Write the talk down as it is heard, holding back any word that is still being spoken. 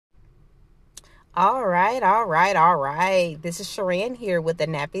All right. This is Sharan here with the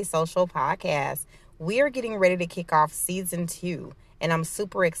Nappy Social Podcast. We are getting ready to kick off season 2, and I'm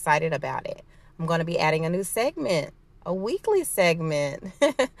super excited about it. I'm going to be adding a new segment, a weekly segment,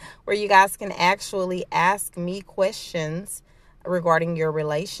 where you guys can actually ask me questions regarding your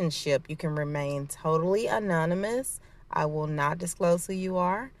relationship. You can remain totally anonymous. I will not disclose who you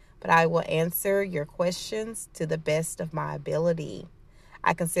are, but I will answer your questions to the best of my ability.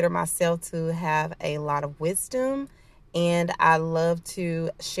 I consider myself to have a lot of wisdom, and I love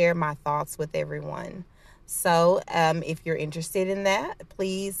to share my thoughts with everyone. So, if you're interested in that,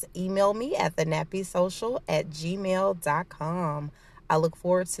 please email me at thenappysocial@gmail.com. I look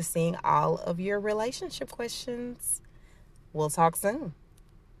forward to seeing all of your relationship questions. We'll talk soon.